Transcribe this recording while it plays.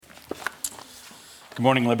Good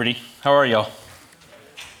morning, Liberty. How are y'all?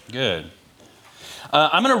 Good.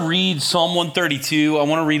 I'm going to read Psalm 132. I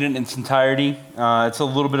want to read it in its entirety. It's a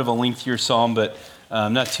little bit of a lengthier psalm, but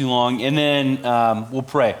not too long. And then we'll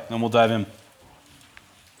pray, and we'll dive in.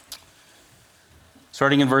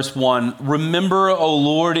 Starting in verse 1, remember, O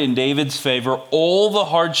Lord, in David's favor, all the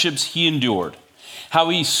hardships he endured, how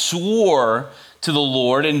he swore to the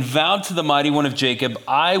Lord and vowed to the Mighty One of Jacob,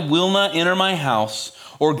 I will not enter my house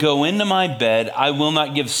or go into my bed. I will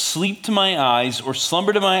not give sleep to my eyes or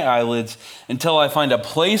slumber to my eyelids until I find a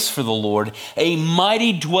place for the Lord, a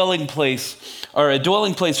mighty dwelling place, or a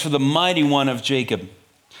dwelling place for the Mighty One of Jacob.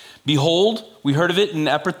 Behold, we heard of it in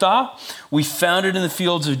Ephrathah. We found it in the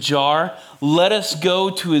fields of Jar. Let us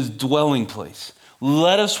go to his dwelling place.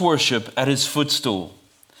 Let us worship at his footstool.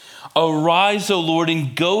 Arise, O Lord,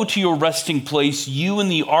 and go to your resting place, you in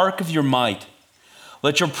the ark of your might.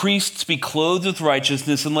 Let your priests be clothed with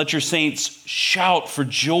righteousness, and let your saints shout for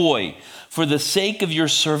joy. For the sake of your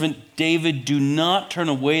servant David, do not turn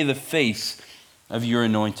away the face of your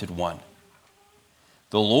anointed one.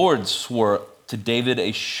 The Lord swore to David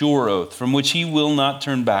a sure oath, from which he will not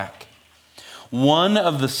turn back. One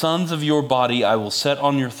of the sons of your body I will set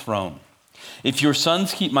on your throne. If your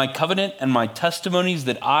sons keep my covenant and my testimonies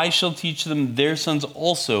that I shall teach them, their sons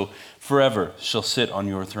also forever shall sit on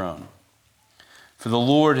your throne. For the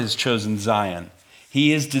Lord has chosen Zion.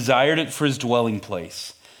 He has desired it for his dwelling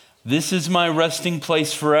place. This is my resting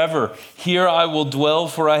place forever. Here I will dwell,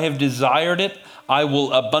 for I have desired it. I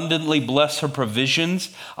will abundantly bless her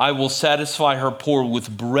provisions. I will satisfy her poor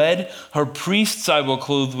with bread. Her priests I will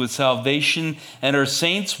clothe with salvation, and her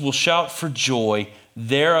saints will shout for joy.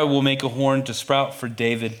 There I will make a horn to sprout for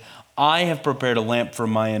David. I have prepared a lamp for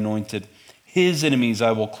my anointed. His enemies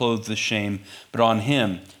I will clothe with shame, but on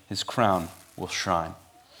him his crown will shine.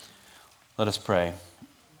 Let us pray.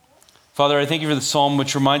 Father, I thank you for the psalm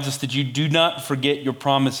which reminds us that you do not forget your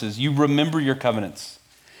promises. You remember your covenants.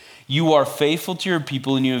 You are faithful to your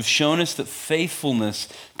people, and you have shown us that faithfulness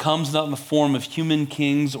comes not in the form of human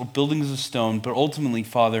kings or buildings of stone, but ultimately,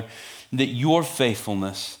 Father, that your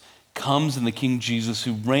faithfulness comes in the King Jesus,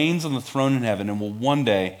 who reigns on the throne in heaven and will one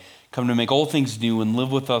day come to make all things new and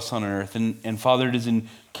live with us on earth. And Father, it is in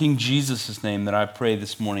King Jesus' name that I pray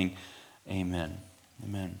this morning. Amen.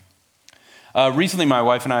 Amen. Recently, my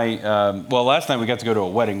wife and I, last night we got to go to a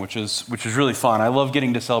wedding, which is really fun. I love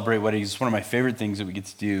getting to celebrate weddings. It's one of my favorite things that we get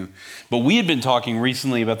to do. But we had been talking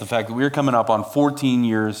recently about the fact that we were coming up on 14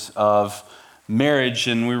 years of marriage,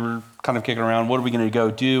 and we were kind of kicking around, what are we going to go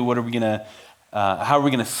do? How are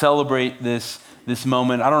we going to celebrate this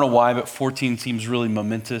moment? I don't know why, but 14 seems really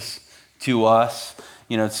momentous to us.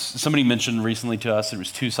 You know, somebody mentioned recently to us it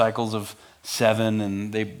was 2 cycles of 7,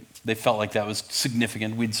 and they felt like that was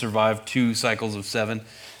significant. We'd survived 2 cycles of 7.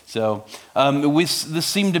 So this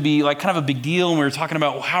seemed to be like kind of a big deal, and we were talking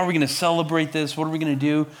about, well, how are we going to celebrate this? What are we going to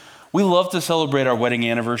do? We love to celebrate our wedding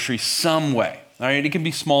anniversary some way. All right, it can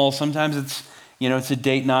be small. Sometimes it's a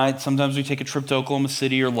date night. Sometimes we take a trip to Oklahoma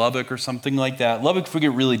City or Lubbock or something like that. Lubbock, if we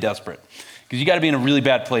get really desperate, because you got to be in a really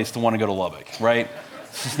bad place to want to go to Lubbock, right?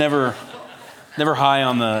 It's just never high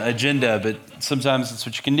on the agenda, but sometimes it's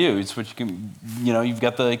what you can do. It's what you can, you've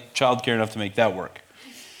got the childcare enough to make that work.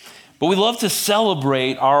 But we love to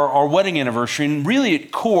celebrate our wedding anniversary, and really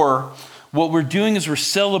at core, what we're doing is we're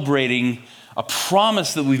celebrating a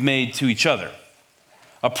promise that we've made to each other.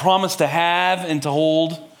 A promise to have and to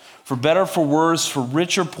hold, for better, for worse, for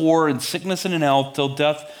rich or poor, in sickness and in health, till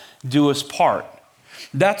death do us part.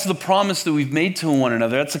 That's the promise that we've made to one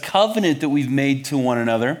another. That's a covenant that we've made to one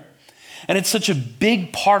another. And it's such a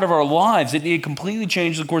big part of our lives. It completely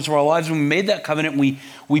changed the course of our lives. When we made that covenant,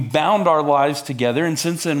 we bound our lives together. And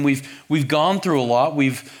since then, we've gone through a lot.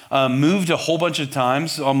 We've moved a whole bunch of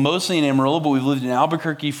times, mostly in Amarillo, but we've lived in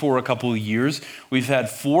Albuquerque for a couple of years. We've had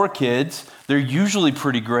 4 kids. They're usually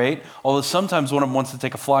pretty great, although sometimes one of them wants to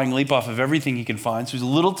take a flying leap off of everything he can find, so he's a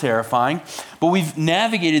little terrifying. But we've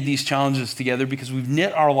navigated these challenges together because we've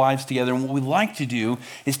knit our lives together. And what we like to do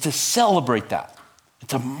is to celebrate that, and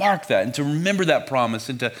to mark that, and to remember that promise,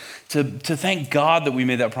 and to thank God that we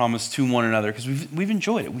made that promise to one another, because we've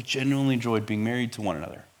enjoyed it. We genuinely enjoyed being married to one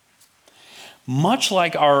another. Much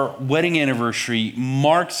like our wedding anniversary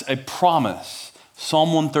marks a promise,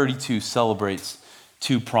 Psalm 132 celebrates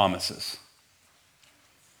 2 promises.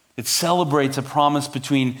 It celebrates a promise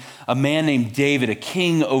between a man named David, a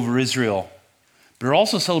king over Israel, but it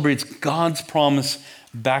also celebrates God's promise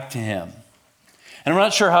back to him. And I'm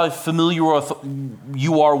not sure how familiar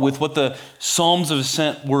you are with what the Psalms of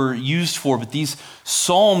Ascent were used for, but these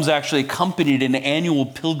Psalms actually accompanied an annual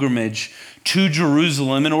pilgrimage to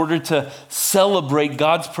Jerusalem in order to celebrate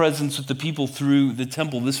God's presence with the people through the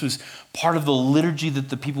temple. This was part of the liturgy that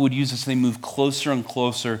the people would use as they moved closer and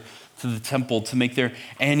closer to the temple to make their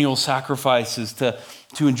annual sacrifices, to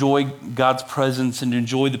enjoy God's presence and to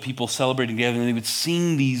enjoy the people celebrating together. And they would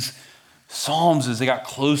sing these psalms as they got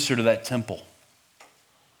closer to that temple.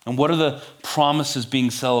 And what are the promises being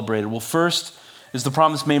celebrated? Well, first is the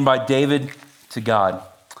promise made by David to God.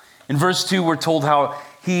 In verse 2, we're told how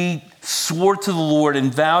he swore to the Lord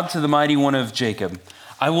and vowed to the mighty one of Jacob,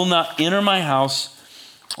 I will not enter my house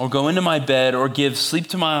or go into my bed or give sleep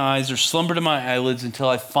to my eyes or slumber to my eyelids until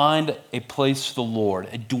I find a place for the Lord,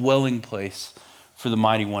 a dwelling place for the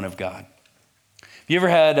mighty one of God. You ever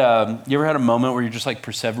had a moment where you're just like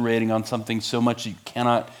perseverating on something so much that you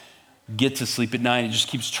cannot get to sleep at night? It just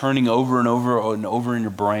keeps turning over and over and over in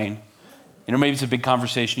your brain. You know, maybe it's a big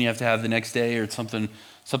conversation you have to have the next day, or it's something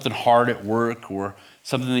hard at work, or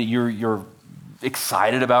something that you're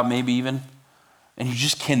excited about maybe even, and you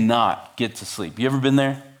just cannot get to sleep. You ever been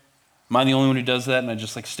there? Am I the only one who does that? And I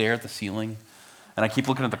just like stare at the ceiling, and I keep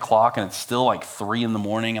looking at the clock, and it's still like 3 a.m,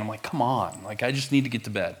 and I'm like, come on, like I just need to get to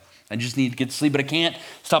bed. I just need to get to sleep, but I can't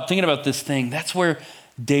stop thinking about this thing. That's where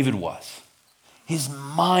David was. His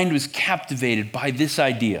mind was captivated by this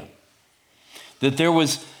idea that there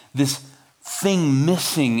was this thing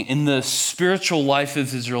missing in the spiritual life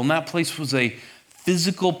of Israel, and that place was a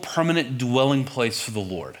physical, permanent dwelling place for the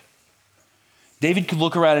Lord. David could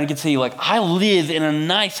look around and he could say, like, I live in a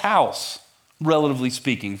nice house, relatively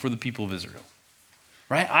speaking, for the people of Israel.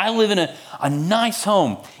 Right? I live in a nice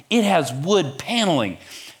home. It has wood paneling.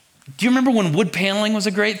 Do you remember when wood paneling was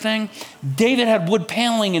a great thing? David had wood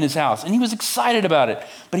paneling in his house, and he was excited about it,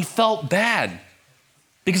 but he felt bad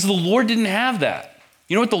because the Lord didn't have that.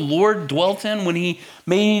 You know what the Lord dwelt in when he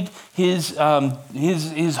made his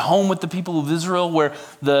home with the people of Israel, where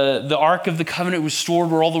the Ark of the Covenant was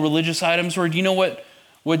stored, where all the religious items were? Do you know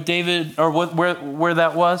what David, or where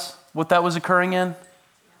that was? What that was occurring in?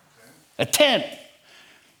 A tent.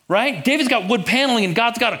 Right? David's got wood paneling and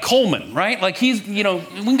God's got a Coleman, right? Like we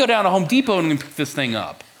can go down to Home Depot and pick this thing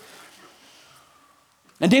up.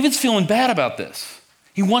 And David's feeling bad about this.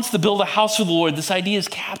 He wants to build a house for the Lord. This idea has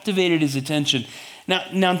captivated his attention.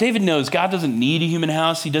 Now David knows God doesn't need a human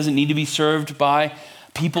house. He doesn't need to be served by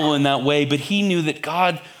people in that way, but he knew that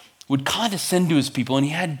God would condescend to his people, and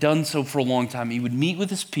he had done so for a long time. He would meet with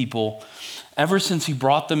his people ever since he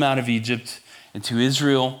brought them out of Egypt into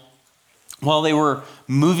Israel. While they were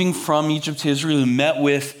moving from Egypt to Israel, he met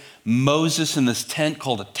with Moses in this tent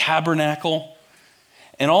called a tabernacle.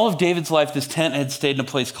 In all of David's life, this tent had stayed in a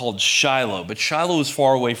place called Shiloh, but Shiloh was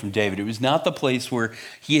far away from David. It was not the place where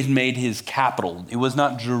he had made his capital. It was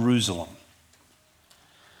not Jerusalem.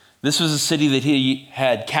 This was a city that he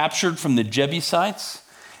had captured from the Jebusites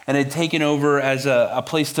and had taken over as a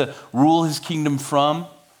place to rule his kingdom from.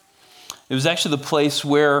 It was actually the place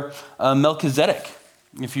where Melchizedek,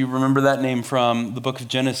 if you remember that name from the book of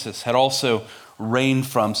Genesis, had also reigned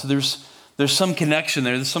from. So there's some connection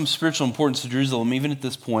there. There's some spiritual importance to Jerusalem, even at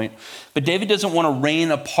this point. But David doesn't want to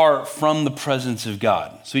reign apart from the presence of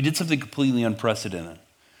God. So he did something completely unprecedented.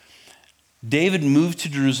 David moved to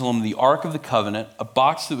Jerusalem the Ark of the Covenant, a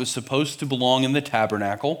box that was supposed to belong in the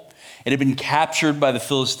tabernacle. It had been captured by the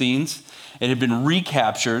Philistines. It had been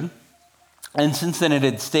recaptured. And since then, it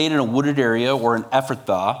had stayed in a wooded area, or an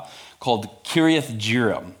Ephrathah, called Kiriath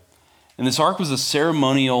Jearim. And this ark was a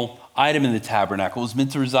ceremonial item in the tabernacle. It was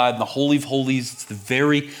meant to reside in the Holy of Holies. It's the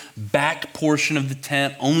very back portion of the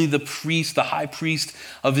tent. Only the priest, the high priest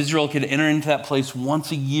of Israel, could enter into that place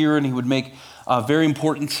once a year, and he would make a very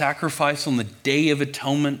important sacrifice on the Day of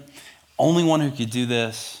Atonement. Only one who could do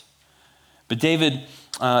this. But David,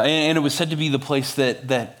 and it was said to be the place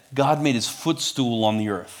that God made his footstool on the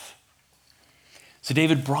earth. So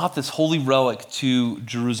David brought this holy relic to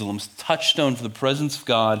Jerusalem's touchstone for the presence of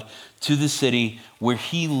God to the city where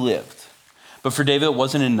he lived. But for David, it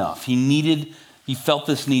wasn't enough. He felt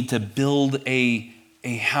this need to build a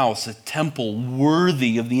house, a temple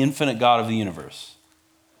worthy of the infinite God of the universe.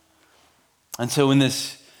 And so in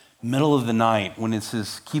this middle of the night, when this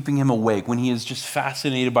is keeping him awake, when he is just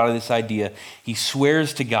fascinated by this idea, he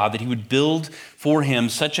swears to God that he would build for him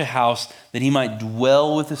such a house that he might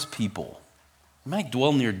dwell with his people. He might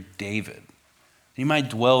dwell near David. He might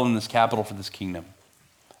dwell in this capital for this kingdom.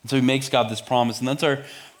 And so he makes God this promise. And that's our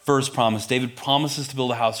first promise. David promises to build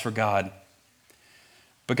a house for God.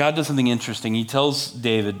 But God does something interesting. He tells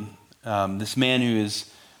David, this man who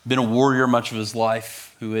has been a warrior much of his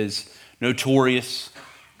life, who is notorious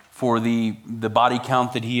for the body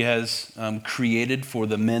count that he has created, for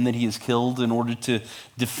the men that he has killed in order to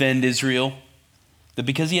defend Israel. that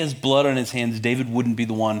because he has blood on his hands, David wouldn't be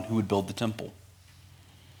the one who would build the temple.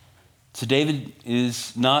 So David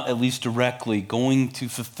is not, at least directly, going to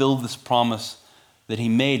fulfill this promise that he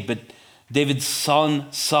made, but David's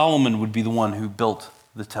son Solomon would be the one who built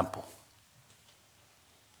the temple.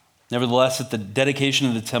 Nevertheless, at the dedication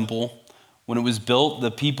of the temple, when it was built, the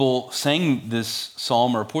people sang this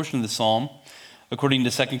psalm, or a portion of the psalm, according to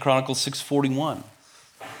 2 Chronicles 6:41.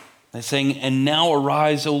 They sang, "And now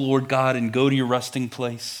arise, O Lord God, and go to your resting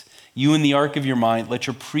place. You in the ark of your might, let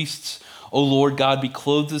your priests, O Lord God, be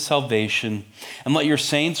clothed with salvation, and let your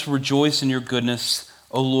saints rejoice in your goodness.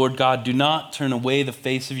 O Lord God, do not turn away the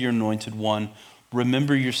face of your anointed one.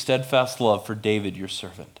 Remember your steadfast love for David, your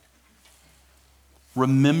servant."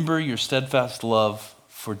 Remember your steadfast love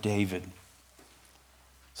for David.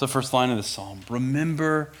 It's the first line of the psalm.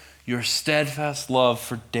 Remember your steadfast love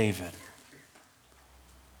for David.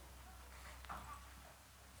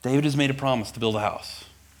 David has made a promise to build a house.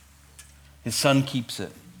 His son keeps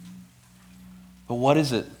it. But what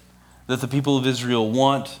is it that the people of Israel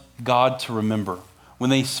want God to remember when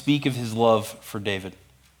they speak of his love for David?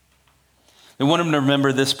 They want him to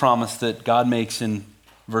remember this promise that God makes in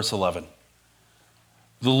verse 11.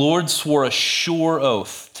 The Lord swore a sure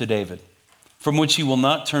oath to David, from which he will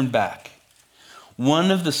not turn back. One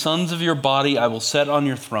of the sons of your body I will set on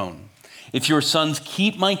your throne. If your sons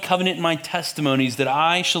keep my covenant and my testimonies that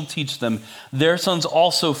I shall teach them, their sons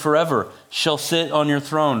also forever shall sit on your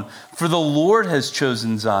throne. For the Lord has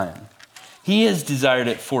chosen Zion. He has desired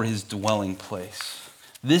it for his dwelling place.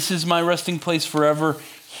 This is my resting place forever.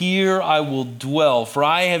 Here I will dwell, for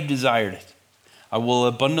I have desired it. I will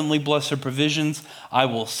abundantly bless her provisions. I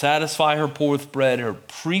will satisfy her poor with bread. Her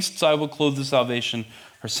priests I will clothe with salvation.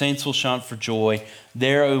 Her saints will shout for joy.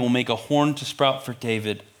 There I will make a horn to sprout for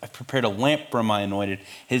David. I've prepared a lamp for my anointed.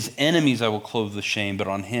 His enemies I will clothe with shame, but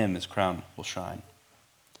on him his crown will shine.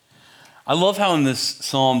 I love how in this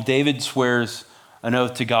psalm David swears an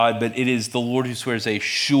oath to God, but it is the Lord who swears a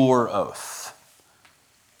sure oath.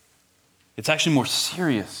 It's actually more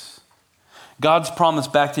serious. God's promise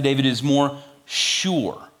back to David is more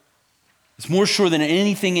sure. It's more sure than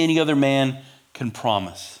anything any other man can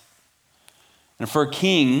promise. And for a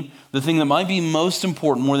king, the thing that might be most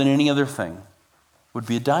important more than any other thing would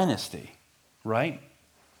be a dynasty, right?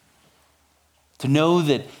 To know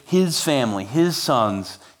that his family, his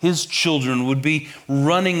sons, his children would be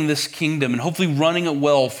running this kingdom and hopefully running it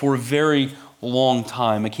well for a very long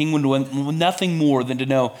time. A king would want nothing more than to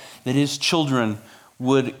know that his children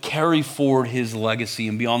would carry forward his legacy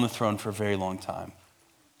and be on the throne for a very long time.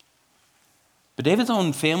 But David's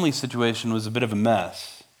own family situation was a bit of a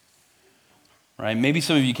mess, right? Maybe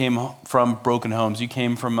some of you came from broken homes. You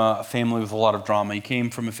came from a family with a lot of drama. You came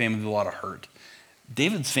from a family with a lot of hurt.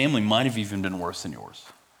 David's family might have even been worse than yours.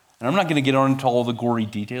 And I'm not going to get on into all the gory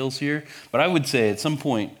details here, but I would say at some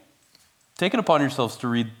point, take it upon yourselves to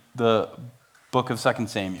read the book of 2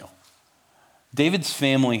 Samuel. David's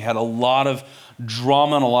family had a lot of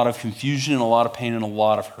drama and a lot of confusion and a lot of pain and a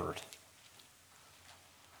lot of hurt.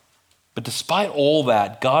 But despite all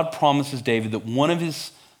that, God promises David that one of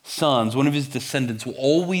his sons, one of his descendants will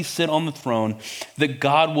always sit on the throne, that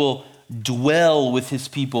God will dwell with his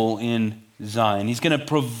people in Zion. He's going to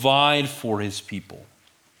provide for his people.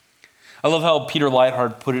 I love how Peter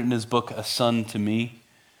Leithart put it in his book, A Son to Me.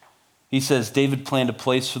 He says, David planned a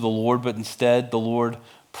place for the Lord, but instead the Lord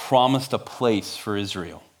promised a place for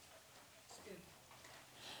Israel.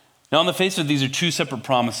 Now, on the face of it, these are two separate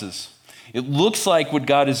promises. It looks like what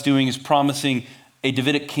God is doing is promising a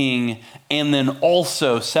Davidic king and then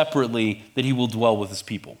also separately that he will dwell with his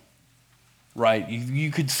people. Right?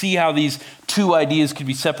 You could see how these two ideas could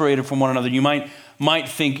be separated from one another. You might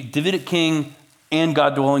think Davidic king and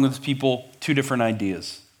God dwelling with his people, two different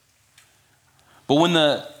ideas. But when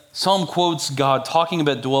the Psalm quotes God talking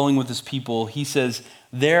about dwelling with his people, he says,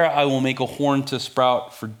 there I will make a horn to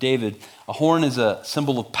sprout for David. A horn is a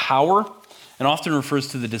symbol of power and often refers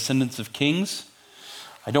to the descendants of kings.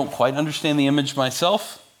 I don't quite understand the image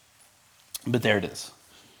myself, but there it is.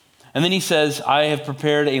 And then he says, I have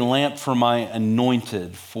prepared a lamp for my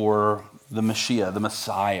anointed, for the Mashiach, the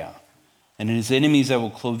Messiah. And in his enemies I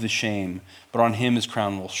will clothe with shame, but on him his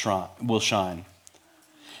crown will shine.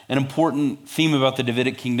 An important theme about the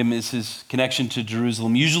Davidic kingdom is his connection to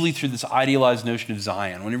Jerusalem, usually through this idealized notion of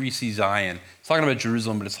Zion. Whenever you see Zion, it's talking about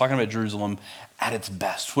Jerusalem, but it's talking about Jerusalem at its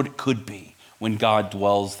best, what it could be when God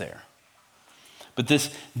dwells there. But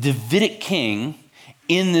this Davidic king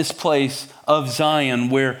in this place of Zion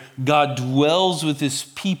where God dwells with his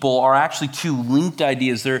people are actually two linked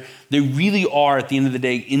ideas. They really are, at the end of the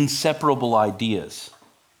day, inseparable ideas.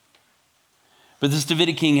 But this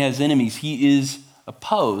Davidic king has enemies. He is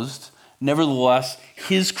opposed, nevertheless,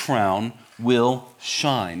 his crown will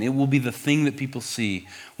shine. It will be the thing that people see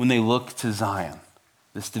when they look to Zion,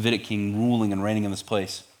 this Davidic king ruling and reigning in this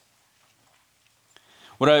place.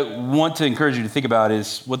 What I want to encourage you to think about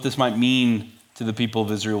is what this might mean to the people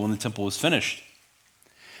of Israel when the temple was finished.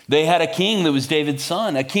 They had a king that was David's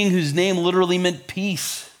son, a king whose name literally meant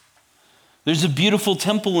peace. There's a beautiful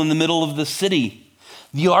temple in the middle of the city.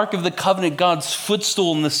 The Ark of the Covenant, God's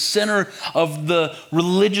footstool in the center of the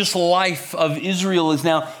religious life of Israel, is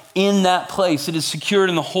now in that place. It is secured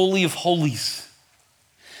in the Holy of Holies.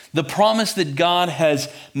 The promise that God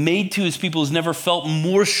has made to his people has never felt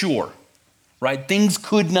more sure, right? Things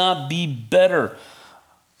could not be better.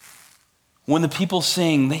 When the people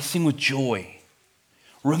sing, they sing with joy.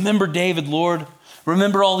 Remember David, Lord.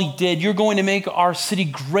 Remember all he did. You're going to make our city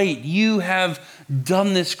great. You have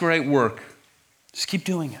done this great work. Just keep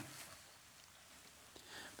doing it.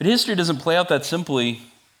 But history doesn't play out that simply.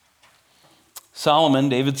 Solomon,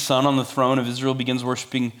 David's son on the throne of Israel, begins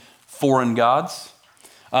worshiping foreign gods.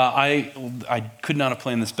 I could not have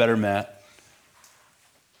planned this better, Matt.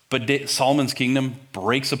 But Solomon's kingdom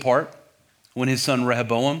breaks apart when his son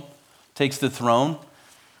Rehoboam takes the throne,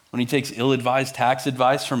 when he takes ill-advised tax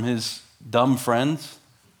advice from his dumb friends.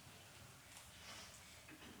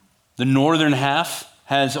 The northern half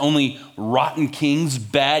has only rotten kings,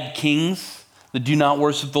 bad kings that do not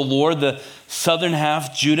worship the Lord. The southern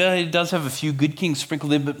half, Judah, it does have a few good kings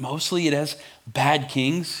sprinkled in, but mostly it has bad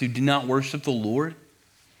kings who do not worship the Lord.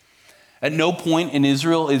 At no point in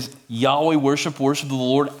Israel is Yahweh worship of the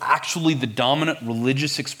Lord, actually the dominant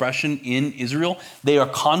religious expression in Israel. They are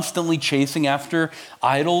constantly chasing after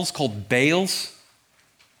idols called Baals,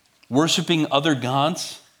 worshiping other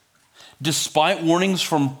gods. Despite warnings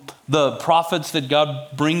from the prophets that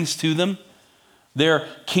God brings to them, their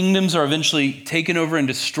kingdoms are eventually taken over and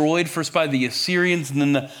destroyed, first by the Assyrians and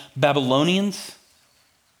then the Babylonians.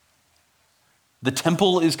 The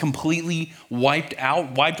temple is completely wiped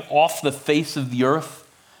out, wiped off the face of the earth,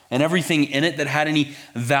 and everything in it that had any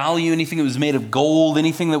value, anything that was made of gold,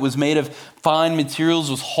 anything that was made of fine materials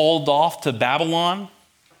was hauled off to Babylon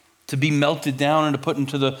to be melted down and to put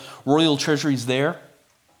into the royal treasuries there.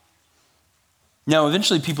 Now,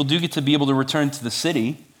 eventually people do get to be able to return to the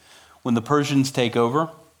city when the Persians take over.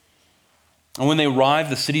 And when they arrive,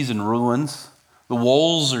 the city's in ruins. The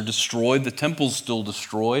walls are destroyed. The temple's still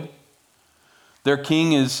destroyed. Their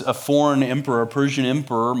king is a foreign emperor, a Persian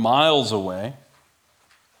emperor, miles away.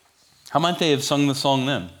 How might they have sung the song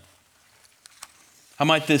then? How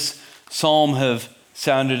might this psalm have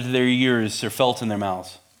sounded to their ears or felt in their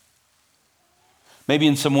mouths? Maybe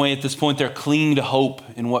in some way at this point they're clinging to hope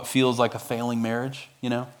in what feels like a failing marriage,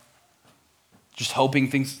 Just hoping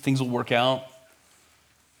things will work out.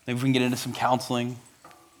 Maybe we can get into some counseling.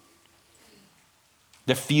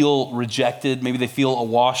 They feel rejected. Maybe they feel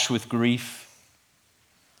awash with grief.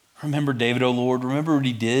 Remember David, O Lord. Remember what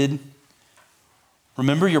he did.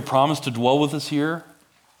 Remember your promise to dwell with us here.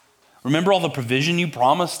 Remember all the provision you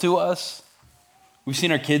promised to us. We've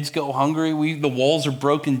seen our kids go hungry. The walls are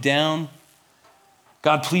broken down.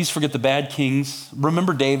 God, please forget the bad kings.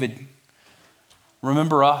 Remember David.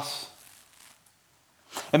 Remember us.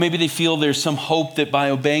 And maybe they feel there's some hope that by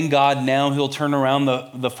obeying God now, he'll turn around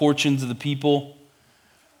the fortunes of the people.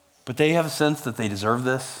 But they have a sense that they deserve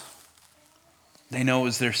this. They know it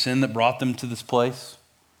was their sin that brought them to this place.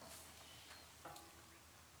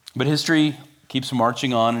 But history keeps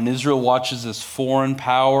marching on, and Israel watches as foreign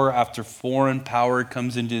power after foreign power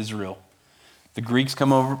comes into Israel. The Greeks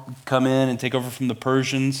come in and take over from the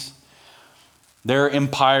Persians. Their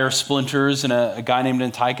empire splinters, and a guy named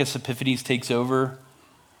Antiochus Epiphanes takes over.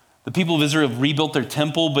 The people of Israel have rebuilt their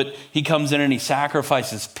temple, but he comes in and he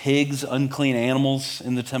sacrifices pigs, unclean animals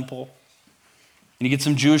in the temple. And you get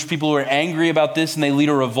some Jewish people who are angry about this, and they lead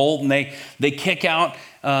a revolt, and they kick out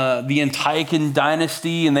the Antiochian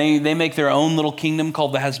dynasty, and they make their own little kingdom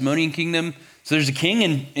called the Hasmonean kingdom. So there's a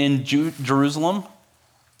king in Jerusalem,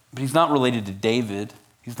 but he's not related to David.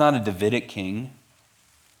 He's not a Davidic king.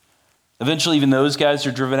 Eventually, even those guys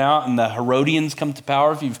are driven out, and the Herodians come to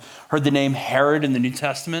power. If you've heard the name Herod in the New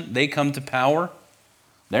Testament, they come to power.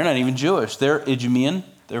 They're not even Jewish. They're Idumean.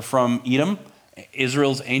 They're from Edom,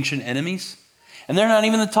 Israel's ancient enemies. And they're not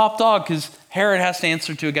even the top dog, because Herod has to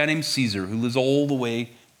answer to a guy named Caesar who lives all the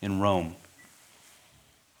way in Rome.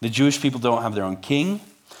 The Jewish people don't have their own king.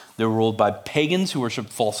 They're ruled by pagans who worship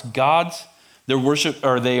false gods. They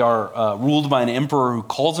are ruled by an emperor who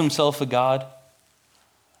calls himself a god.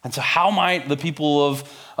 And so how might the people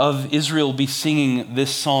of Israel be singing this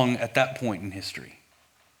song at that point in history?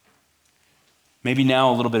 Maybe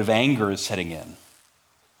now a little bit of anger is setting in.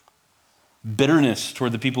 bitterness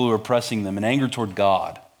toward the people who are oppressing them, and anger toward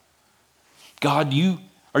God. God, are you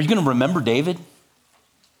going to remember David?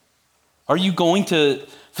 Are you going to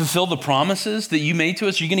fulfill the promises that you made to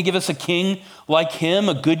us? Are you going to give us a king like him,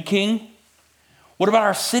 a good king? What about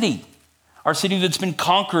our city? Our city that's been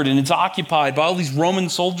conquered and it's occupied by all these Roman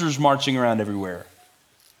soldiers marching around everywhere.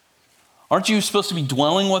 Aren't you supposed to be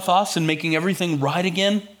dwelling with us and making everything right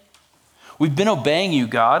again? We've been obeying you,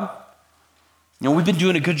 God. We've been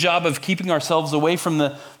doing a good job of keeping ourselves away from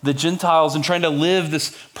the Gentiles and trying to live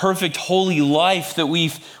this perfect, holy life that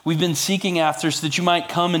we've been seeking after so that you might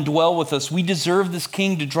come and dwell with us. We deserve this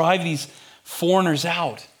king to drive these foreigners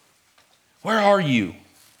out. Where are you?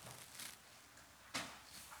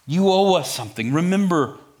 You owe us something.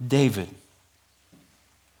 Remember David.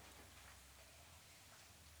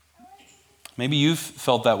 Maybe you've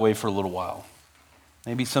felt that way for a little while.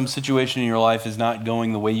 Maybe some situation in your life is not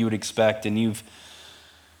going the way you would expect, and you've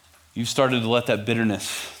started to let that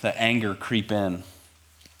bitterness, that anger creep in.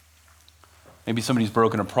 Maybe somebody's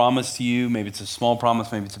broken a promise to you. Maybe it's a small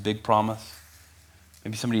promise. Maybe it's a big promise.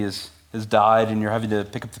 Maybe somebody has died and you're having to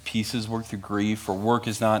pick up the pieces, work through grief, or work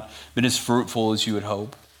has not been as fruitful as you would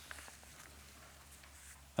hope.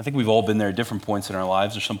 I think we've all been there at different points in our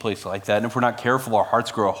lives or someplace like that. And if we're not careful, our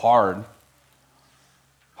hearts grow hard.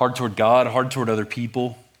 Hard toward God, hard toward other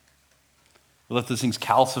people. We let those things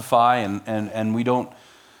calcify, and we don't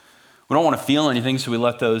want to feel anything, so we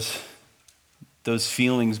let those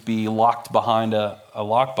feelings be locked behind a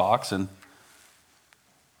lockbox, and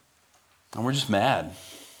we're just mad.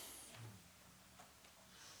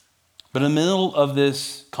 But in the middle of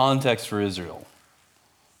this context for Israel,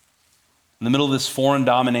 in the middle of this foreign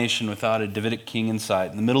domination without a Davidic king in sight,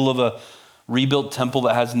 in the middle of a rebuilt temple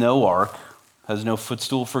that has no ark, has no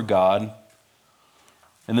footstool for God,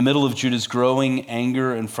 in the middle of Judah's growing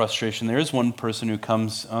anger and frustration, there is one person who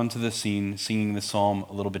comes onto the scene singing the psalm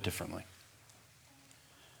a little bit differently.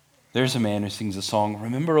 There's a man who sings a song,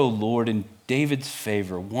 "Remember, O Lord, in David's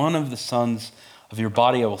favor, one of the sons of your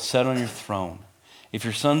body I will set on your throne. If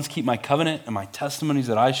your sons keep my covenant and my testimonies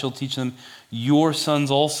that I shall teach them, your sons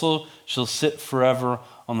also shall sit forever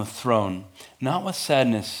on the throne, not with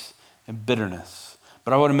sadness and bitterness,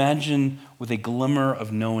 but I would imagine with a glimmer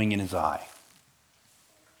of knowing in his eye."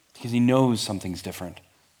 Because he knows something's different.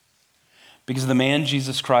 Because the man,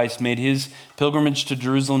 Jesus Christ, made his pilgrimage to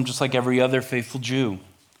Jerusalem just like every other faithful Jew,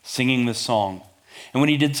 singing this song. And when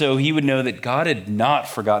he did so, he would know that God had not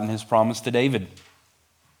forgotten his promise to David.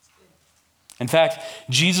 In fact,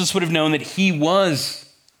 Jesus would have known that he was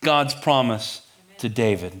God's promise to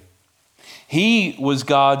David. He was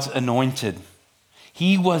God's anointed.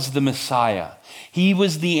 He was the Messiah. He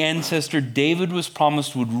was the ancestor David was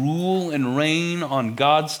promised would rule and reign on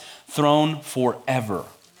God's throne forever.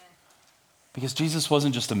 Because Jesus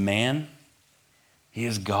wasn't just a man, he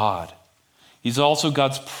is God. He's also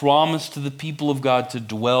God's promise to the people of God to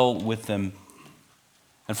dwell with them.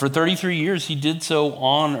 And for 33 years, he did so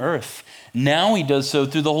on earth. Now he does so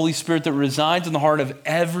through the Holy Spirit that resides in the heart of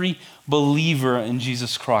every believer in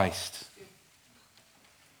Jesus Christ.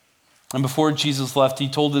 And before Jesus left, he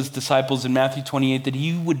told his disciples in Matthew 28 that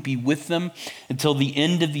he would be with them until the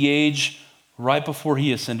end of the age, right before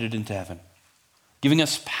he ascended into heaven, giving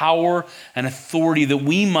us power and authority that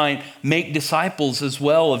we might make disciples as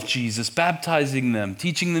well of Jesus, baptizing them,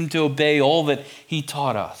 teaching them to obey all that he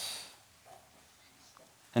taught us.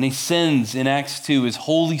 And he sends in Acts 2 his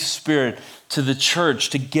Holy Spirit to the church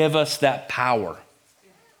to give us that power.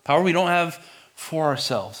 Power we don't have for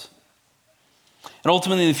ourselves. And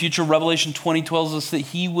ultimately in the future, Revelation 20 tells us that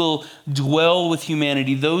he will dwell with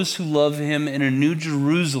humanity, those who love him, in a new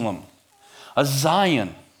Jerusalem, a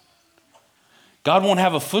Zion. God won't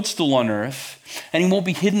have a footstool on earth, and he won't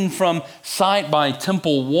be hidden from sight by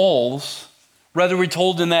temple walls. Rather, we're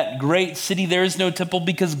told in that great city there is no temple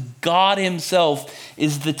because God himself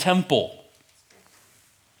is the temple.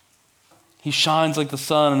 He shines like the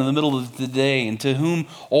sun in the middle of the day, and to whom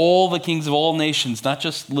all the kings of all nations, not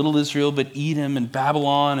just little Israel, but Edom and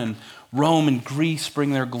Babylon and Rome and Greece,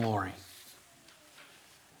 bring their glory.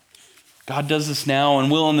 God does this now and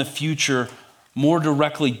will in the future more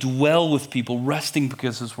directly dwell with people, resting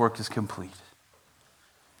because his work is complete.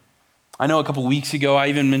 I know a couple weeks ago, I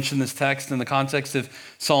even mentioned this text in the context of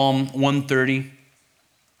Psalm 130. And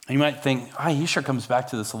you might think, he sure comes back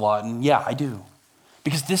to this a lot. And yeah, I do.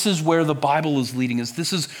 Because this is where the Bible is leading us.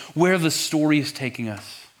 This is where the story is taking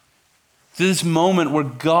us. To this moment where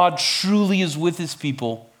God truly is with his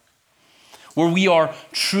people, where we are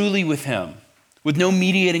truly with him, with no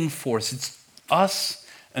mediating force. It's us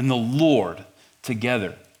and the Lord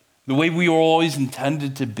together, the way we were always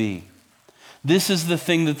intended to be. This is the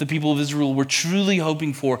thing that the people of Israel were truly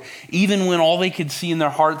hoping for, even when all they could see in their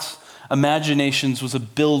hearts' imaginations was a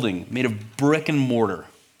building made of brick and mortar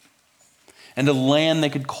and a land they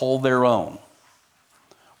could call their own,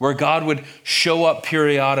 where God would show up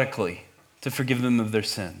periodically to forgive them of their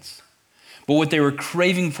sins. But what they were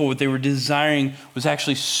craving for, what they were desiring, was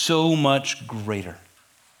actually so much greater.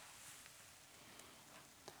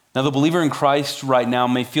 Now, the believer in Christ right now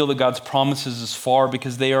may feel that God's promises is far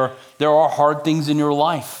because there are hard things in your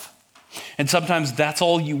life. And sometimes that's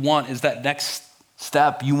all you want is that next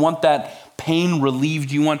step. You want that pain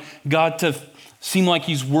relieved. You want God to seem like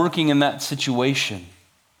he's working in that situation.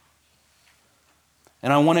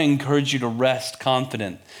 And I want to encourage you to rest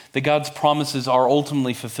confident that God's promises are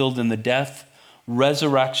ultimately fulfilled in the death,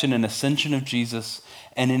 resurrection, and ascension of Jesus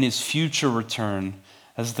and in his future return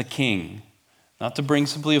as the King. Not to bring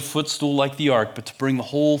simply a footstool like the ark, but to bring the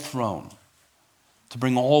whole throne, to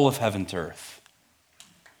bring all of heaven to earth.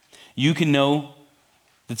 You can know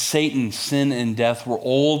that Satan, sin, and death were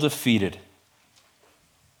all defeated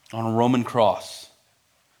on a Roman cross.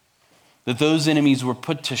 That those enemies were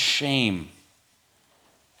put to shame.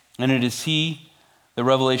 And it is he, the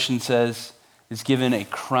Revelation says, is given a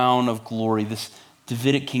crown of glory, this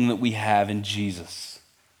Davidic king that we have in Jesus.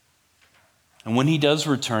 And when he does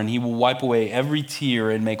return, he will wipe away every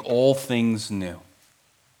tear and make all things new.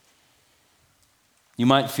 You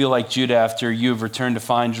might feel like Judah after you have returned to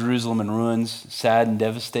find Jerusalem in ruins, sad and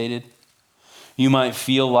devastated. You might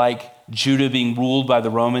feel like Judah being ruled by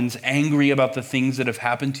the Romans, angry about the things that have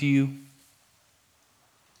happened to you.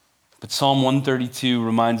 But Psalm 132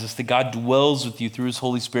 reminds us that God dwells with you through his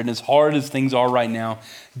Holy Spirit. And as hard as things are right now,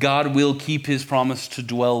 God will keep his promise to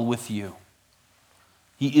dwell with you.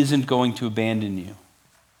 He isn't going to abandon you.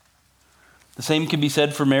 The same can be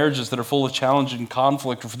said for marriages that are full of challenge and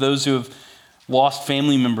conflict, or for those who have lost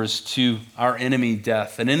family members to our enemy,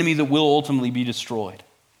 death, an enemy that will ultimately be destroyed.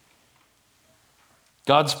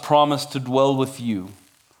 God's promise to dwell with you,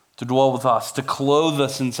 to dwell with us, to clothe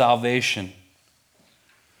us in salvation.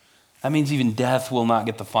 That means even death will not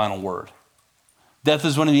get the final word. Death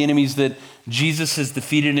is one of the enemies that Jesus has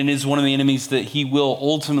defeated and is one of the enemies that he will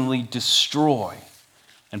ultimately destroy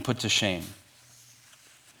and put to shame.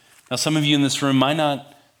 Now, some of you in this room might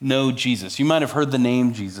not know Jesus. You might have heard the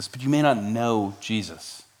name Jesus, but you may not know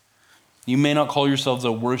Jesus. You may not call yourselves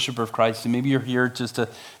a worshiper of Christ, and maybe you're here just to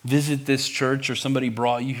visit this church or somebody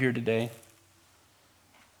brought you here today.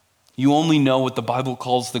 You only know what the Bible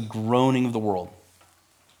calls the groaning of the world.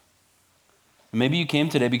 And maybe you came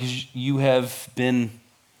today because you have been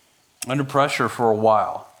under pressure for a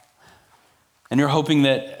while, and you're hoping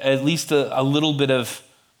that at least a little bit of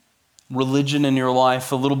religion in your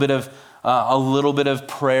life, a little bit of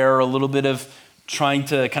prayer, a little bit of trying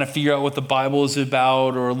to kind of figure out what the Bible is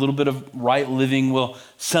about, or a little bit of right living will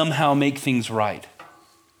somehow make things right.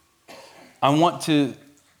 I want to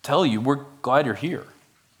tell you, we're glad you're here.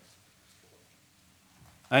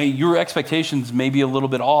 Your expectations may be a little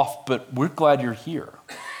bit off, but we're glad you're here.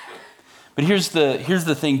 But here's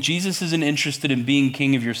the thing. Jesus isn't interested in being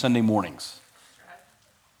king of your Sunday mornings.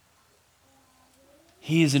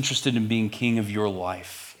 He is interested in being king of your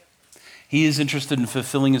life. He is interested in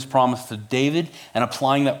fulfilling his promise to David and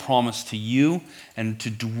applying that promise to you and to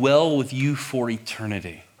dwell with you for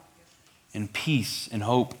eternity in peace and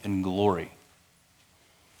hope and glory.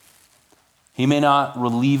 He may not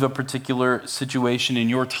relieve a particular situation in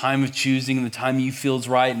your time of choosing, the time you feel is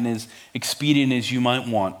right and as expedient as you might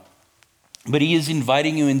want, but he is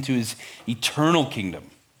inviting you into his eternal kingdom,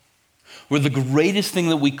 where the greatest thing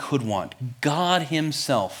that we could want, God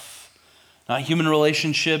himself, not human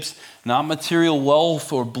relationships, not material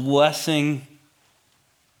wealth or blessing,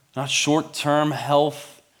 not short-term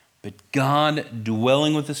health, but God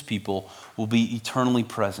dwelling with his people will be eternally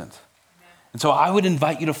present. And so I would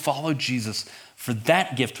invite you to follow Jesus for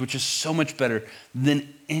that gift, which is so much better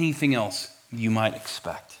than anything else you might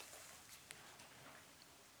expect.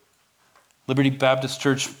 Liberty Baptist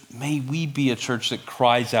Church, may we be a church that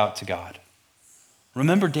cries out to God.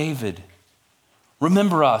 Remember David.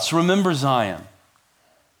 Remember us. Remember Zion.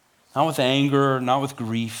 Not with anger, not with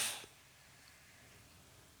grief,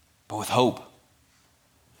 but with hope.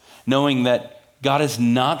 Knowing that God has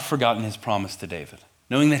not forgotten his promise to David.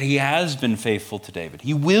 Knowing that he has been faithful to David.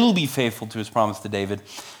 He will be faithful to his promise to David.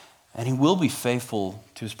 And he will be faithful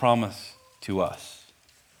to his promise to us.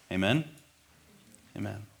 Amen?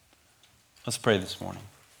 Amen. Let's pray this morning.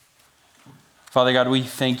 Father God, we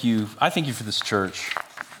thank you. I thank you for this church.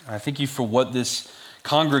 I thank you for what this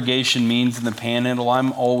congregation means in the Panhandle.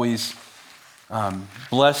 I'm always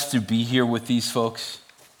blessed to be here with these folks.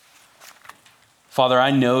 Father,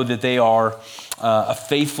 I know that they are a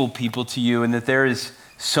faithful people to you and that there is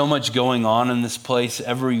so much going on in this place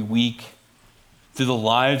every week through the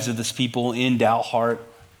lives of this people in Dalhart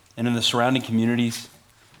and in the surrounding communities.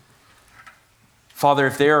 Father,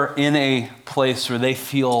 if they're in a place where they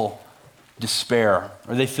feel despair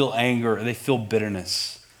or they feel anger or they feel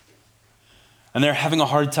bitterness, and they're having a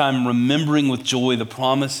hard time remembering with joy the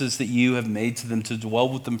promises that you have made to them to dwell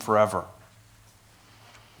with them forever,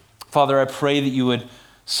 Father, I pray that you would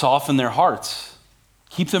soften their hearts,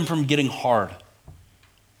 keep them from getting hard.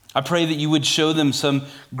 I pray that you would show them some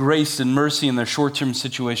grace and mercy in their short-term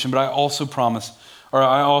situation, but I also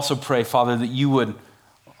pray, Father, that you would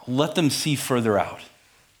let them see further out.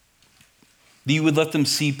 That you would let them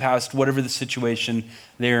see past whatever the situation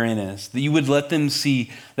they're in is. That you would let them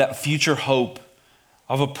see that future hope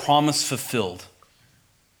of a promise fulfilled.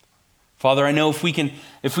 Father, I know if we can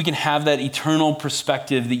have that eternal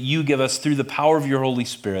perspective that you give us through the power of your Holy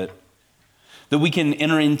Spirit, that we can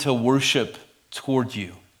enter into worship toward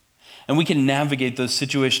you. And we can navigate those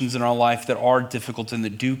situations in our life that are difficult and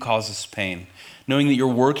that do cause us pain, knowing that you're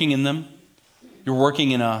working in them, you're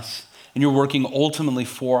working in us, and you're working ultimately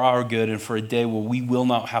for our good and for a day where we will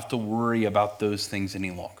not have to worry about those things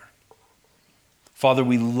any longer. Father,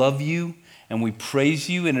 we love you and we praise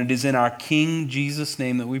you, and it is in our King Jesus'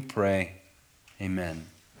 name that we pray. Amen.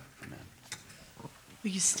 Amen.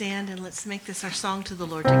 Will you stand and let's make this our song to the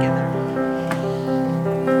Lord together?